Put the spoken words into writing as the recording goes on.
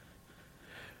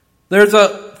There's a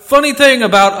funny thing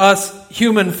about us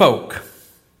human folk.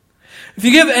 If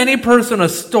you give any person a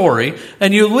story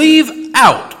and you leave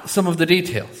out some of the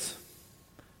details,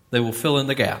 they will fill in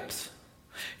the gaps.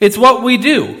 It's what we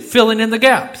do, filling in the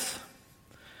gaps.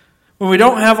 When we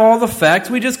don't have all the facts,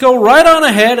 we just go right on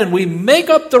ahead and we make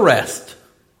up the rest,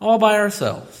 all by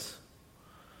ourselves.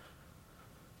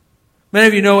 Many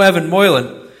of you know Evan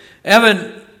Moylan.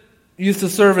 Evan used to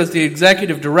serve as the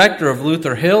executive director of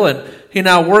Luther Hill, and he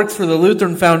now works for the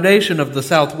Lutheran Foundation of the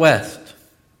Southwest.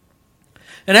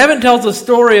 And Evan tells a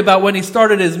story about when he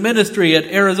started his ministry at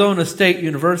Arizona State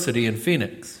University in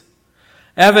Phoenix.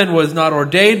 Evan was not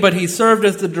ordained, but he served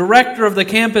as the director of the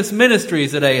campus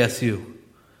ministries at ASU.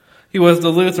 He was the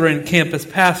Lutheran campus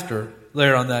pastor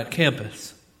there on that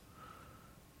campus.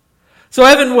 So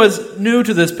Evan was new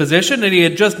to this position, and he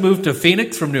had just moved to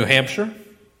Phoenix from New Hampshire.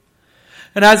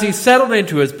 And as he settled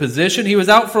into his position, he was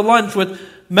out for lunch with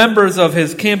members of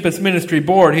his campus ministry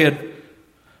board. He had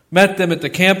met them at the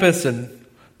campus and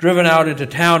driven out into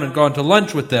town and gone to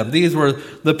lunch with them. These were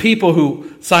the people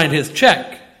who signed his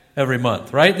check every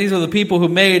month, right? These are the people who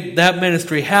made that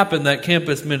ministry happen, that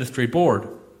campus ministry board.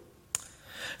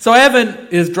 So Evan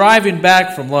is driving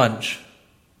back from lunch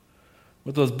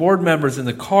with those board members in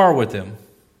the car with him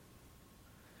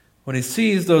when he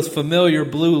sees those familiar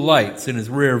blue lights in his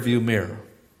rear view mirror.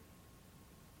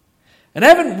 And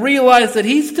Evan realized that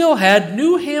he still had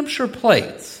New Hampshire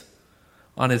plates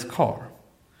on his car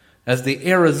as the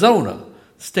Arizona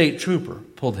state trooper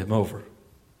pulled him over.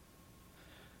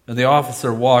 And the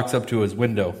officer walks up to his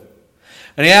window.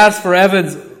 And he asks for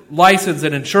Evan's license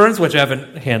and insurance, which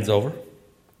Evan hands over.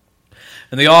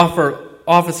 And the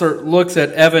officer looks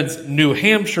at Evan's New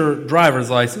Hampshire driver's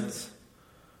license.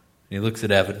 And he looks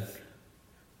at Evan.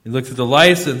 He looks at the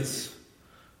license.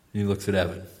 And he looks at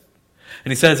Evan.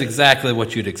 And he says exactly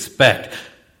what you'd expect.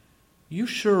 You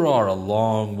sure are a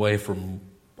long way from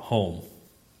home.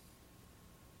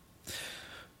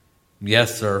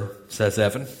 Yes, sir, says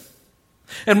Evan.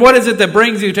 And what is it that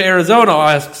brings you to Arizona,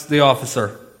 asks the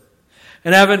officer.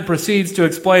 And Evan proceeds to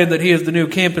explain that he is the new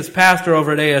campus pastor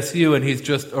over at ASU and he's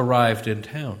just arrived in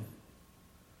town.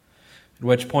 At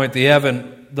which point the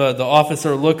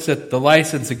officer looks at the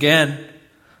license again,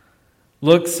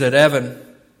 looks at Evan,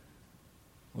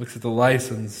 looks at the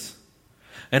license,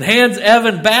 and hands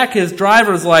Evan back his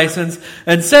driver's license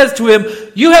and says to him,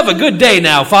 "You have a good day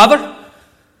now, Father."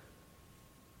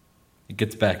 He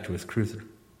gets back to his cruiser.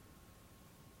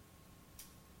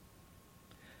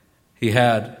 He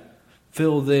had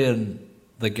filled in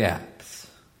the gaps.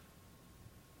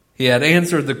 He had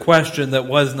answered the question that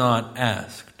was not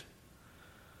asked.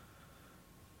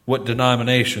 What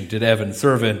denomination did Evan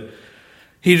serve in?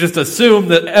 He just assumed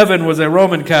that Evan was a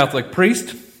Roman Catholic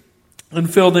priest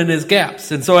and filled in his gaps.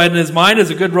 And so in his mind,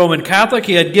 as a good Roman Catholic,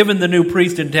 he had given the new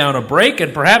priest in town a break,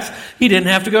 and perhaps he didn't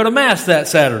have to go to Mass that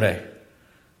Saturday.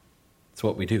 That's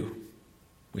what we do.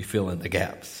 We fill in the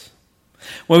gaps.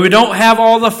 When we don't have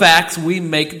all the facts, we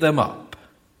make them up.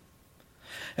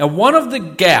 And one of the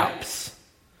gaps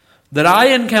that I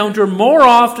encounter more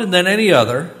often than any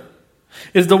other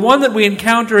is the one that we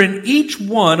encounter in each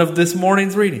one of this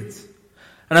morning's readings.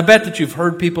 And I bet that you've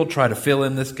heard people try to fill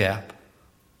in this gap.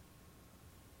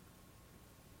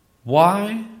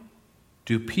 Why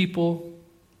do people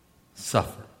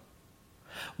suffer?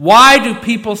 Why do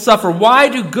people suffer? Why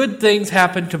do good things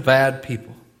happen to bad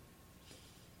people?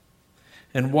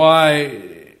 And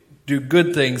why do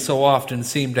good things so often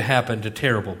seem to happen to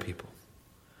terrible people?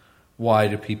 Why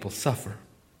do people suffer?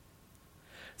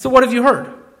 So what have you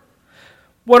heard?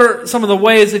 What are some of the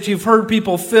ways that you've heard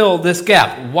people fill this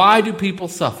gap? Why do people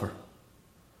suffer?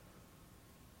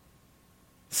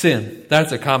 Sin,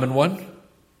 that's a common one.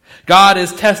 God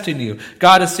is testing you.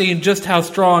 God is seeing just how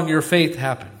strong your faith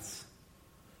happens.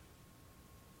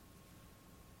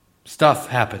 Stuff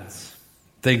happens.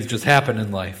 Things just happen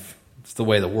in life. It's the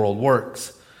way the world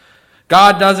works.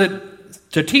 God does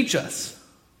it to teach us.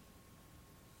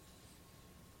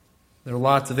 There are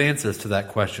lots of answers to that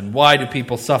question. Why do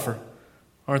people suffer?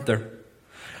 Aren't there?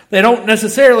 They don't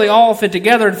necessarily all fit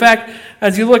together. In fact,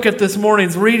 as you look at this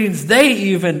morning's readings, they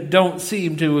even don't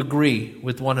seem to agree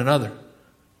with one another.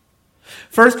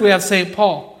 First, we have St.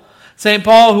 Paul. St.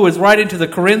 Paul, who is writing to the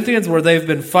Corinthians where they've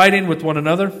been fighting with one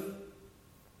another.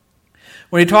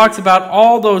 When he talks about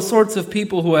all those sorts of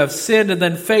people who have sinned and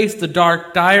then face the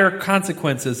dark, dire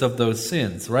consequences of those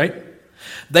sins, right?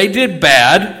 They did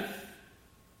bad,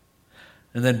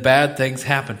 and then bad things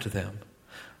happened to them.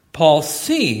 Paul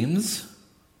seems,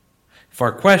 if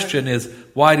our question is,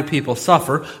 why do people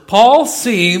suffer? Paul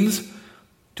seems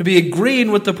to be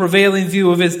agreeing with the prevailing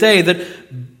view of his day that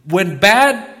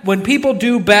when people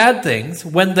do bad things,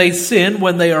 when they sin,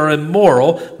 when they are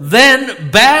immoral,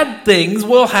 then bad things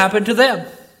will happen to them.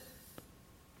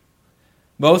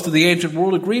 Most of the ancient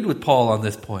world agreed with Paul on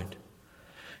this point.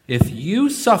 If you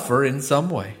suffer in some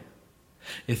way,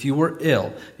 if you were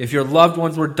ill, if your loved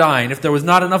ones were dying, if there was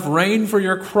not enough rain for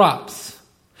your crops,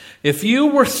 if you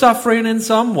were suffering in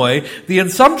some way, the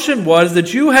assumption was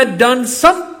that you had done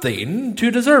something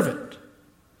to deserve it.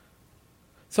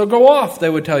 So go off, they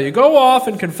would tell you. Go off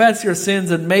and confess your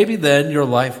sins, and maybe then your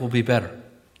life will be better.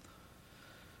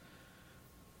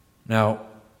 Now,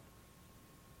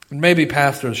 maybe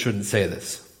pastors shouldn't say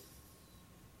this,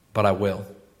 but I will.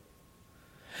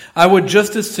 I would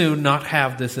just as soon not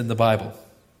have this in the Bible.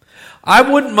 I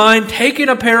wouldn't mind taking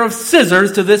a pair of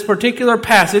scissors to this particular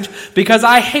passage because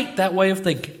I hate that way of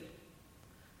thinking.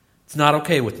 It's not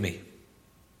okay with me.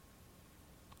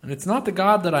 And it's not the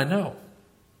God that I know.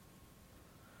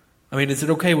 I mean, is it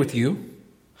okay with you?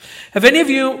 Have any of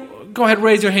you, go ahead,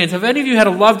 raise your hands. Have any of you had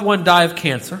a loved one die of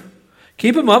cancer?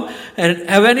 Keep them up. And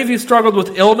have any of you struggled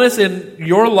with illness in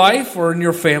your life or in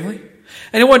your family?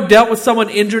 Anyone dealt with someone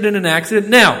injured in an accident?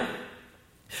 Now,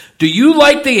 do you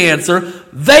like the answer?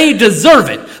 They deserve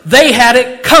it. They had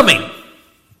it coming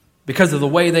because of the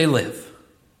way they live.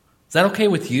 Is that okay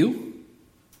with you?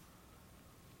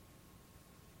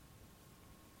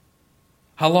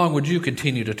 How long would you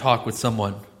continue to talk with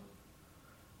someone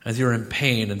as you're in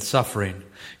pain and suffering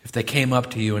if they came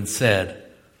up to you and said,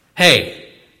 hey,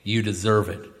 you deserve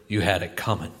it. You had it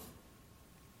coming.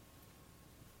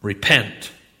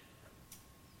 Repent.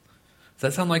 Does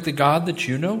that sound like the God that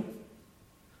you know?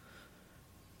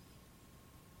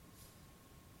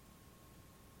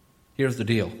 Here's the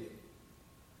deal.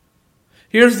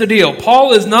 Here's the deal.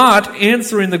 Paul is not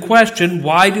answering the question,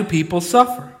 why do people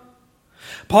suffer?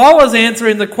 Paul is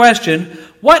answering the question,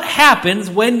 what happens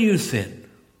when you sin?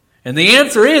 And the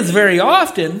answer is, very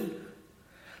often,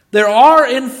 there are,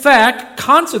 in fact,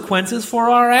 consequences for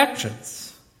our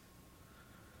actions.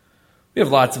 We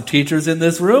have lots of teachers in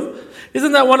this room.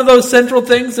 Isn't that one of those central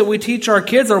things that we teach our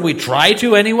kids, or we try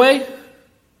to anyway?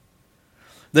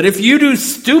 That if you do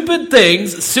stupid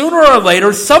things, sooner or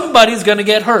later, somebody's going to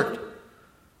get hurt.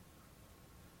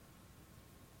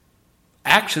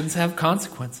 Actions have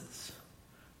consequences.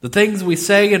 The things we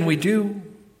say and we do,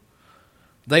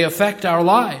 they affect our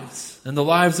lives and the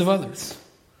lives of others.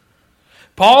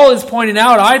 Paul is pointing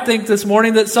out, I think this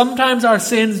morning, that sometimes our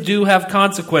sins do have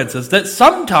consequences. That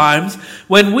sometimes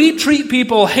when we treat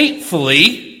people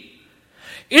hatefully,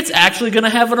 it's actually going to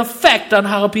have an effect on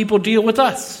how people deal with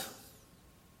us.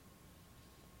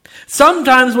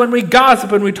 Sometimes when we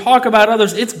gossip and we talk about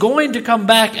others, it's going to come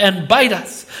back and bite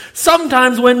us.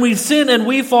 Sometimes when we sin and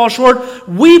we fall short,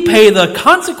 we pay the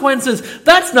consequences.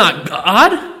 That's not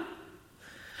God.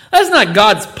 That's not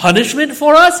God's punishment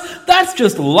for us. That's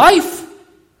just life.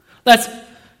 That's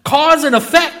cause and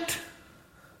effect.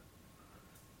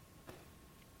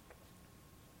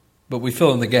 But we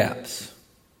fill in the gaps.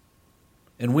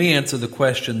 And we answer the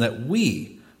question that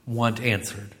we want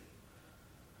answered.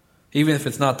 Even if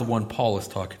it's not the one Paul is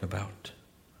talking about.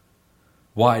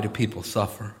 Why do people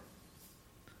suffer?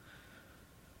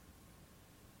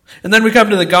 And then we come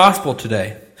to the gospel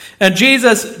today. And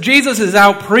Jesus is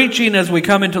out preaching as we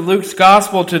come into Luke's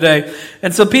gospel today.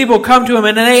 And so people come to him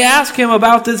and they ask him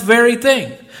about this very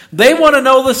thing. They want to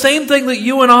know the same thing that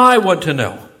you and I want to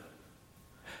know.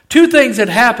 Two things had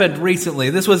happened recently.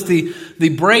 This was the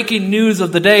breaking news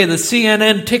of the day, the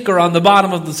CNN ticker on the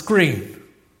bottom of the screen.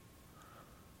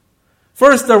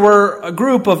 First, there were a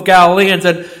group of Galileans,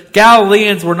 and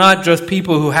Galileans were not just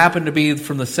people who happened to be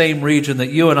from the same region that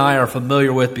you and I are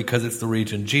familiar with because it's the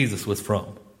region Jesus was from.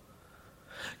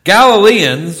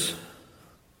 Galileans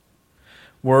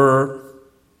were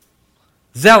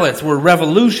zealots, were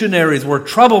revolutionaries, were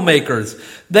troublemakers.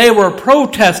 They were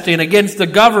protesting against the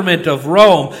government of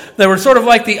Rome. They were sort of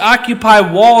like the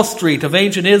Occupy Wall Street of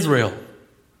ancient Israel.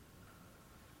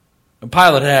 And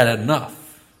Pilate had enough.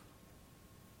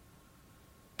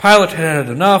 Pilate had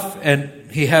enough, and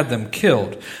he had them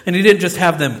killed. And he didn't just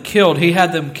have them killed, he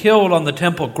had them killed on the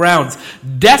temple grounds,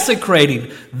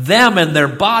 desecrating them and their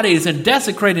bodies, and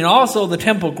desecrating also the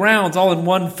temple grounds all in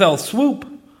one fell swoop.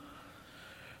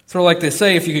 Sort of like they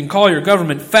say, if you can call your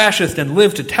government fascist and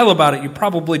live to tell about it, you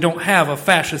probably don't have a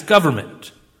fascist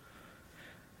government.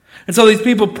 And so these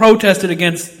people protested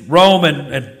against Rome,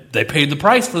 and they paid the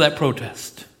price for that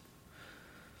protest.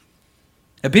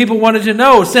 And people wanted to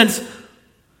know, since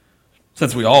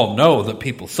we all know that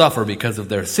people suffer because of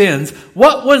their sins,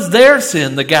 what was their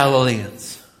sin, the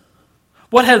Galileans?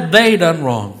 What had they done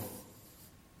wrong?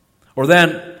 Or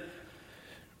then,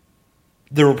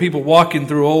 there were people walking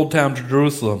through Old Town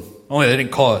Jerusalem. Only they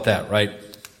didn't call it that, right?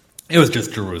 It was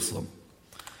just Jerusalem.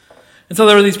 And so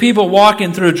there were these people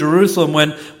walking through Jerusalem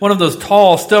when one of those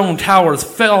tall stone towers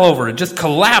fell over and just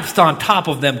collapsed on top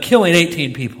of them, killing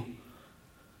 18 people.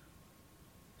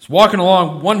 Just walking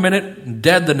along 1 minute and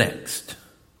dead the next.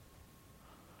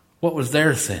 What was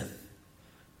their sin?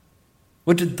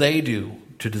 What did they do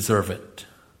to deserve it?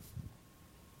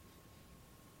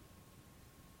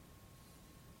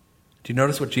 Do you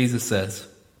notice what Jesus says?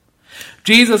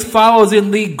 Jesus follows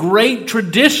in the great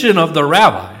tradition of the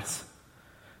rabbis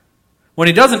when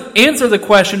he doesn't answer the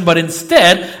question, but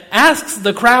instead asks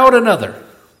the crowd another.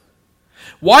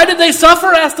 Why did they suffer?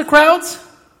 Asked the crowds.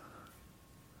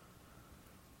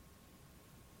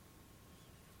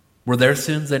 Were their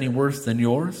sins any worse than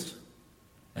yours?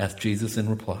 Asked Jesus in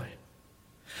reply.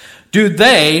 Do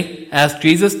they, asked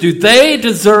Jesus, do they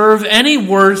deserve any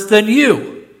worse than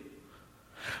you?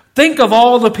 Think of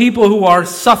all the people who are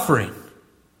suffering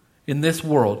in this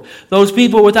world. Those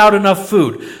people without enough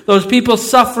food. Those people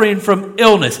suffering from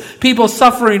illness. People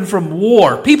suffering from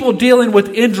war. People dealing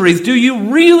with injuries. Do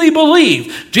you really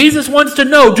believe? Jesus wants to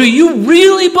know, do you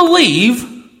really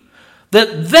believe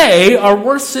that they are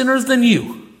worse sinners than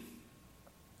you?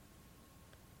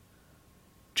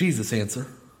 Jesus' answer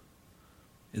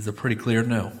is a pretty clear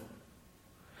no.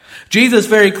 Jesus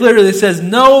very clearly says,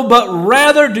 no, but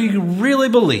rather do you really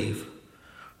believe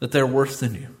that they're worse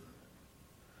than you?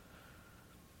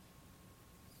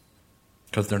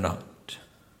 Because they're not.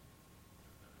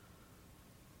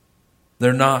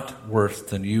 They're not worse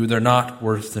than you. They're not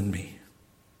worse than me.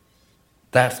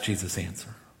 That's Jesus'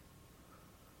 answer.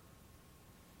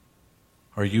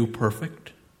 Are you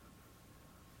perfect?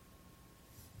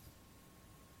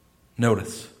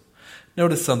 Notice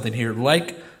something here.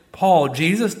 Like Paul,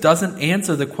 Jesus doesn't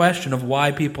answer the question of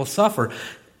why people suffer.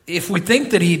 If we think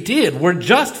that he did, we're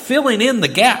just filling in the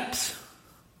gaps.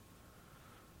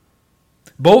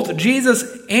 Both Jesus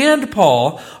and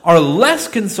Paul are less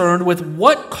concerned with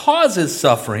what causes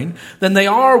suffering than they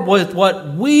are with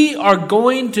what we are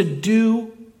going to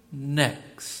do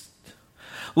next.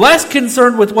 Less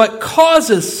concerned with what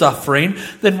causes suffering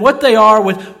than what they are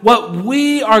with what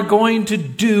we are going to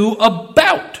do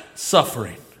about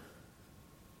suffering.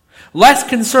 Less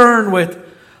concerned with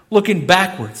looking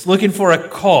backwards, looking for a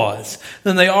cause,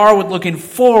 than they are with looking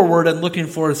forward and looking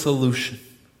for a solution.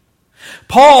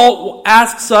 Paul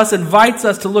invites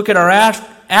us to look at our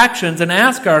actions and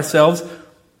ask ourselves,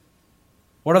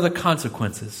 what are the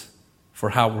consequences for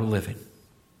how we're living?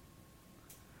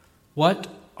 What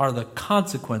are the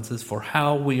consequences for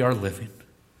how we are living?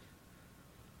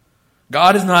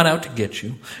 God is not out to get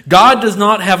you. God does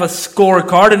not have a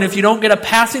scorecard, and if you don't get a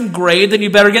passing grade, then you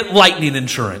better get lightning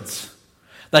insurance.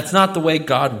 That's not the way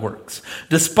God works,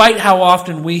 despite how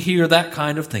often we hear that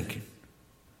kind of thinking.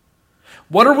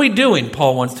 What are we doing,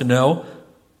 Paul wants to know,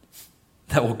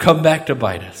 that will come back to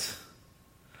bite us?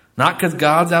 Not because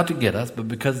God's out to get us, but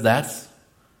because that's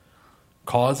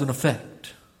cause and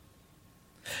effect.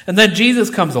 And then Jesus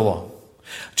comes along.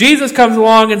 Jesus comes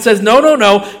along and says, no,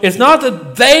 it's not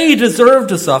that they deserve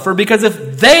to suffer, because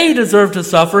if they deserve to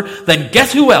suffer, then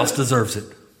guess who else deserves it?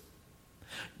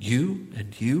 You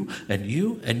and you and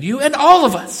you and you and all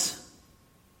of us.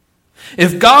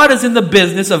 If God is in the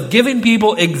business of giving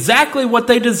people exactly what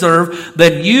they deserve,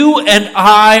 then you and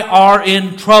I are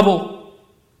in trouble.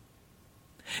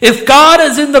 If God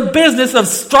is in the business of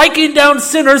striking down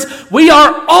sinners, we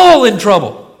are all in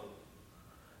trouble.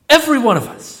 Every one of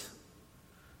us.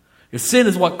 If sin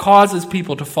is what causes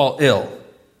people to fall ill,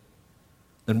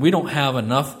 then we don't have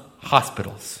enough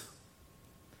hospitals.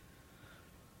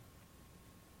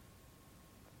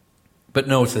 But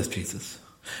no, says Jesus.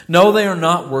 No, they are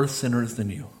not worse sinners than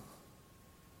you.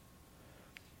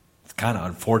 It's kind of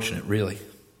unfortunate, really.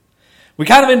 We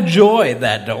kind of enjoy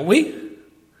that, don't we?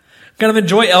 Kind of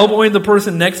enjoy elbowing the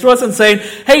person next to us and saying,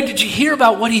 hey, did you hear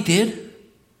about what he did?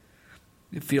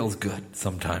 It feels good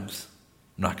sometimes.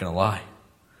 I'm not going to lie.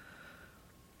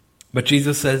 But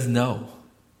Jesus says no.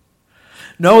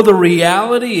 No, the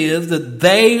reality is that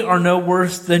they are no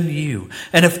worse than you.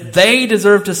 And if they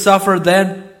deserve to suffer,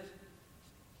 then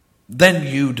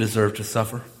you deserve to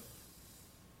suffer.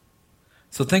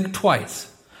 So think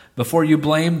twice before you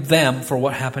blame them for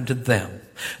what happened to them.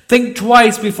 Think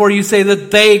twice before you say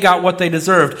that they got what they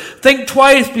deserved. Think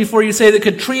twice before you say that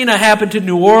Katrina happened to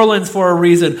New Orleans for a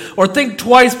reason. Or think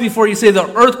twice before you say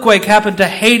the earthquake happened to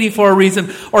Haiti for a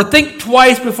reason. Or think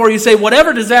twice before you say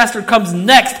whatever disaster comes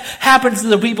next happens to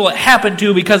the people it happened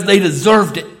to because they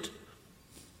deserved it.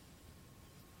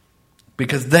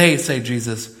 Because they, say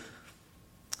Jesus,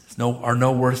 are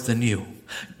no worse than you.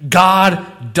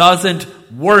 God doesn't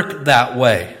work that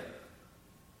way,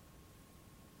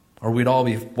 or we'd all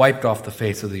be wiped off the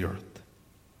face of the earth.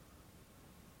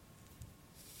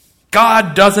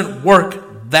 God doesn't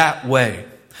work that way.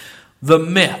 The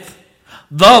myth,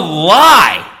 the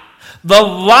lie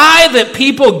that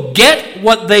people get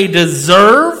what they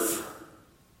deserve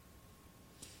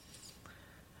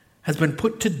has been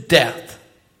put to death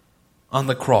on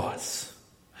the cross.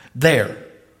 There,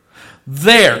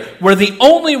 where the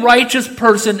only righteous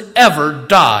person ever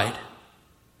died.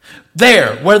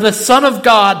 There, where the Son of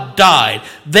God died.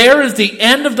 There is the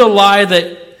end of the lie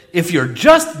that if you're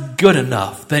just good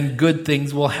enough, then good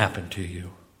things will happen to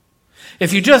you.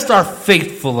 If you just are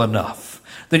faithful enough,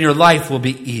 then your life will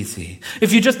be easy.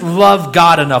 If you just love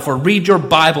God enough, or read your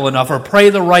Bible enough, or pray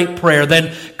the right prayer,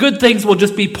 then good things will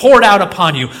just be poured out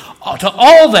upon you. To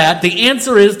all that, the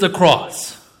answer is the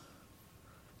cross.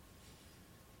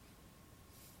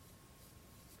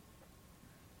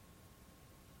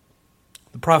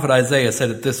 The prophet Isaiah said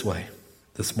it this way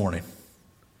this morning.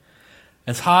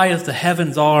 As high as the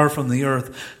heavens are from the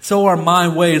earth, so are my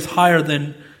ways higher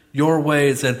than your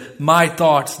ways, and my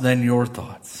thoughts than your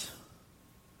thoughts.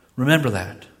 Remember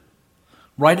that.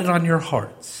 Write it on your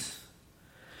hearts.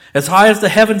 As high as the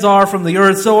heavens are from the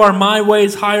earth, so are my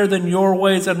ways higher than your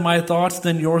ways, and my thoughts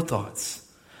than your thoughts.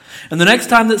 And the next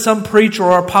time that some preacher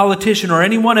or a politician or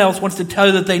anyone else wants to tell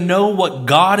you that they know what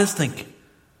God is thinking,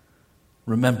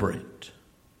 remember it.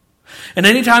 And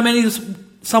anytime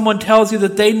someone tells you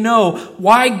that they know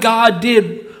why God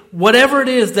did whatever it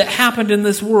is that happened in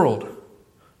this world,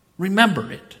 remember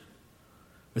it.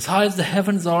 As high as the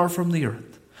heavens are from the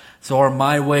earth, so are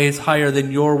my ways higher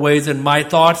than your ways, and my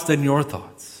thoughts than your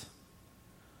thoughts.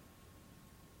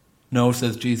 No,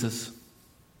 says Jesus.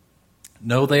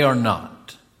 No, they are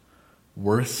not.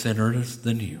 Worse sinners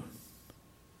than you.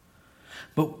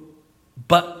 But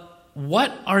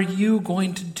what are you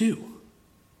going to do?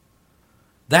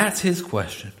 That's his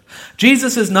question.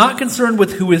 Jesus is not concerned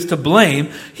with who is to blame.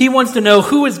 He wants to know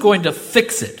who is going to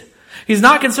fix it. He's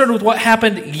not concerned with what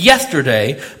happened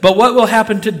yesterday, but what will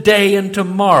happen today and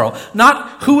tomorrow.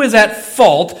 Not who is at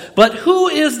fault, but who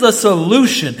is the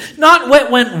solution. Not what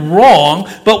went wrong,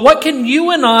 but what can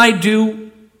you and I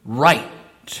do right.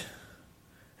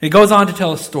 He goes on to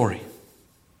tell a story.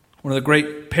 One of the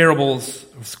great parables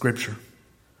of Scripture.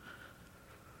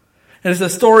 And it's the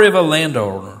story of a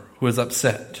landowner who was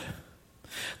upset.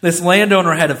 This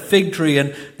landowner had a fig tree,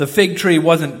 and the fig tree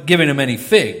wasn't giving him any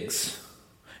figs.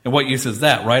 And what use is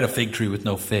that, right? A fig tree with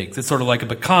no figs. It's sort of like a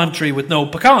pecan tree with no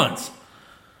pecans.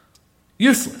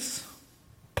 Useless.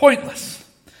 Pointless.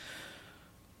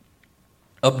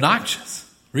 Obnoxious,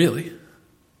 really.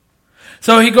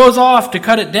 So he goes off to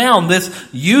cut it down, this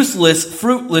useless,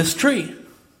 fruitless tree.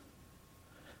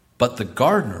 But the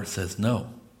gardener says no.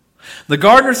 The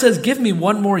gardener says, give me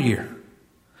one more year.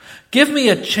 Give me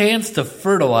a chance to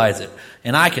fertilize it,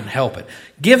 and I can help it.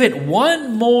 Give it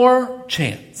one more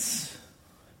chance.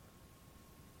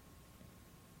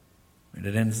 And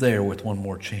it ends there with one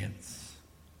more chance.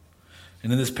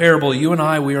 And in this parable, you and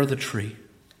I, we are the tree.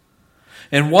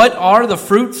 And what are the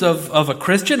fruits of a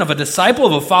Christian, of a disciple,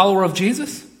 of a follower of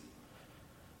Jesus?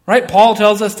 Right? Paul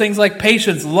tells us things like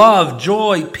patience, love,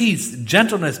 joy, peace,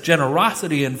 gentleness,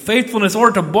 generosity, and faithfulness.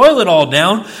 Or to boil it all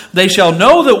down, they shall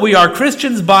know that we are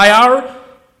Christians by our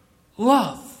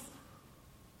love.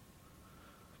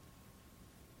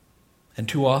 And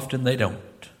too often they don't.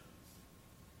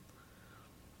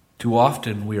 Too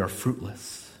often we are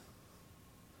fruitless.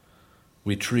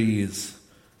 We trees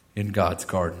in God's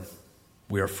garden.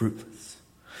 We are fruitless.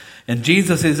 And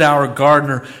Jesus is our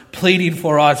gardener, pleading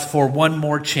for us for one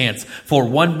more chance, for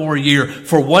one more year,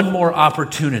 for one more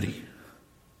opportunity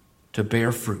to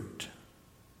bear fruit.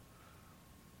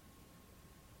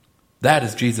 That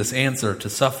is Jesus' answer to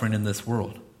suffering in this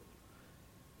world.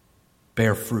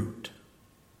 Bear fruit.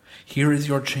 Here is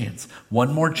your chance.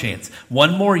 One more chance.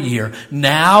 One more year.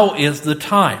 Now is the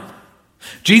time.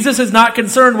 Jesus is not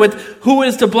concerned with who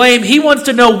is to blame. He wants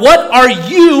to know, what are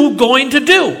you going to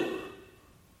do?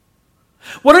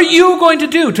 What are you going to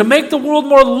do to make the world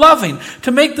more loving,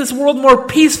 to make this world more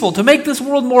peaceful, to make this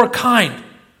world more kind?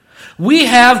 We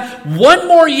have one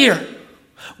more year,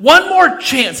 one more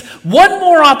chance, one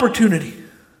more opportunity.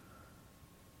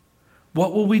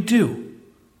 What will we do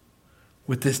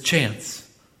with this chance,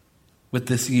 with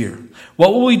this year?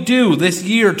 What will we do this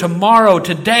year, tomorrow,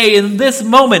 today, in this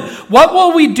moment? What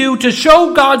will we do to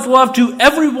show God's love to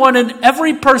everyone and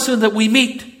every person that we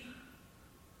meet?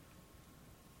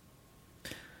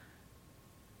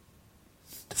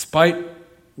 Despite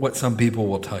what some people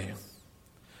will tell you,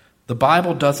 the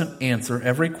Bible doesn't answer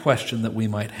every question that we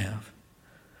might have.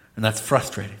 And that's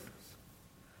frustrating.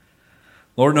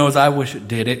 Lord knows I wish it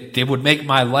did. It would make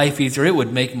my life easier. It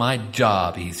would make my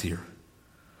job easier.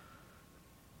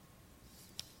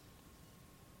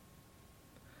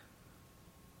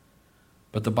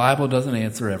 But the Bible doesn't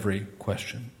answer every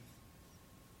question.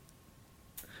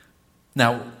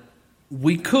 Now,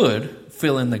 we could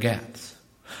fill in the gaps.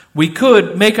 We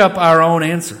could make up our own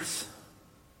answers.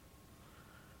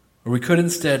 Or we could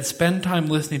instead spend time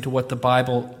listening to what the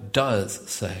Bible does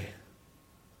say.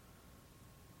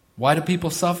 Why do people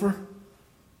suffer?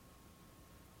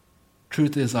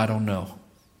 Truth is, I don't know.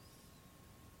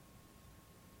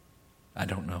 I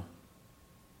don't know.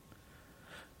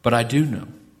 But I do know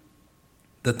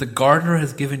that the gardener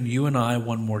has given you and I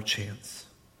one more chance,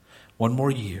 one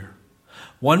more year,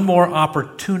 one more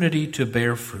opportunity to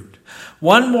bear fruit,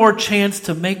 one more chance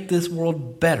to make this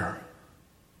world better,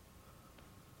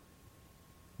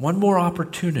 one more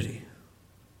opportunity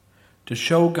to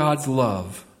show God's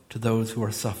love to those who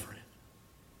are suffering.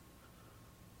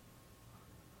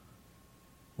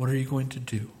 What are you going to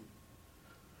do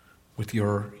with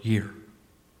your year?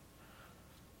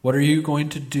 What are you going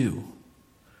to do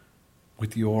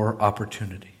with your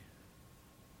opportunity?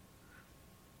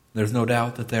 There's no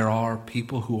doubt that there are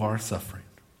people who are suffering.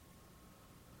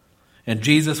 And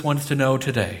Jesus wants to know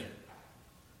today,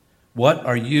 what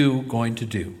are you going to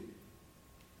do